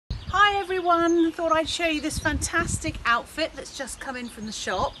Hi everyone, thought I'd show you this fantastic outfit that's just come in from the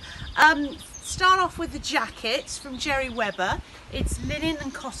shop. Start off with the jacket from Jerry Weber. It's linen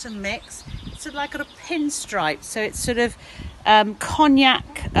and cotton mix. It's sort of like got a pinstripe, so it's sort of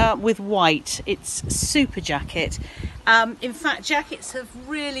cognac with white. It's super jacket. In fact, jackets have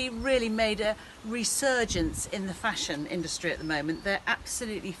really made a resurgence in the fashion industry at the moment. They're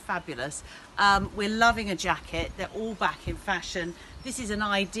absolutely fabulous. We're loving a jacket. They're all back in fashion. This is an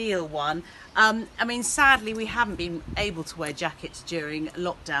ideal one. I mean, sadly, we haven't been able to wear jackets during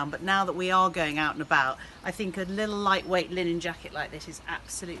lockdown, but now that we are going out and about, I think a little lightweight linen jacket like this is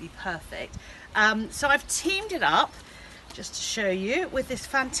absolutely perfect. So I've teamed it up, just to show you, with this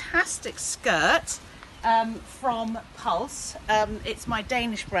fantastic skirt from Pulse. It's my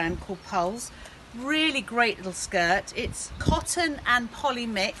Danish brand called Pulse. Really great little skirt. It's cotton and poly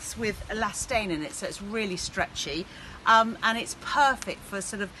mix with elastane in it, so it's really stretchy. And it's perfect for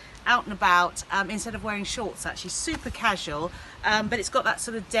sort of out and about, instead of wearing shorts. Actually super casual, but it's got that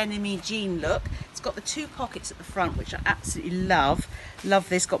sort of denim-y jean look. It's got the two pockets at the front, which I absolutely love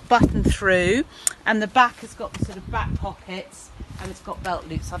this. Got button through, and the back has got the sort of back pockets, and it's got belt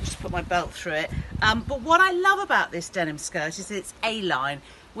loops. I'll just put my belt through it. But what I love about this denim skirt is that it's A-line,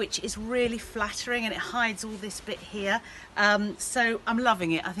 which is really flattering, and it hides all this bit here. So I'm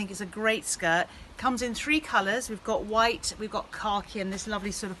loving it. I think it's a great skirt. Comes in three colours. We've got white, we've got khaki, and this lovely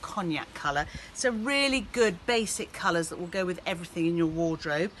sort of cognac colour. So really good basic colours that will go with everything in your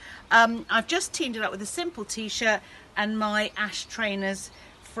wardrobe. I've just teamed it up with a simple t-shirt and my Ash trainers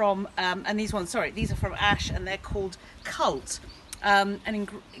from, and these ones, sorry, these are from Ash, and they're called Cult.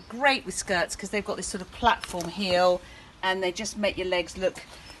 Great with skirts because they've got this sort of platform heel, and they just make your legs look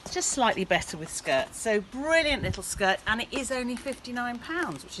just slightly better with skirts. So brilliant little skirt, and it is only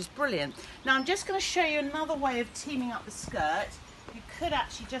 £59, which is brilliant. Now I'm just going to show you another way of teaming up the skirt. You could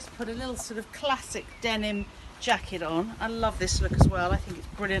actually just put a little sort of classic denim jacket on. I love this look as well. I think it's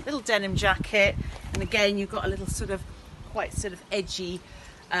brilliant. Little denim jacket, and again you've got a little sort of quite sort of edgy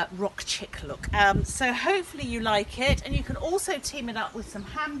rock chick look. So hopefully you like it, and you can also team it up with some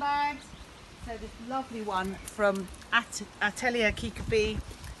handbags. So this lovely one from Atelier Kikabee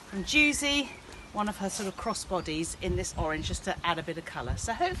from Juicy, one of her sort of crossbodies in this orange, just to add a bit of colour.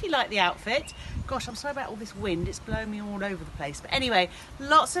 So hopefully you like the outfit. Gosh, I'm sorry about all this wind, it's blowing me all over the place. But anyway,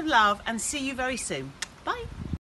 lots of love, and see you very soon. Bye.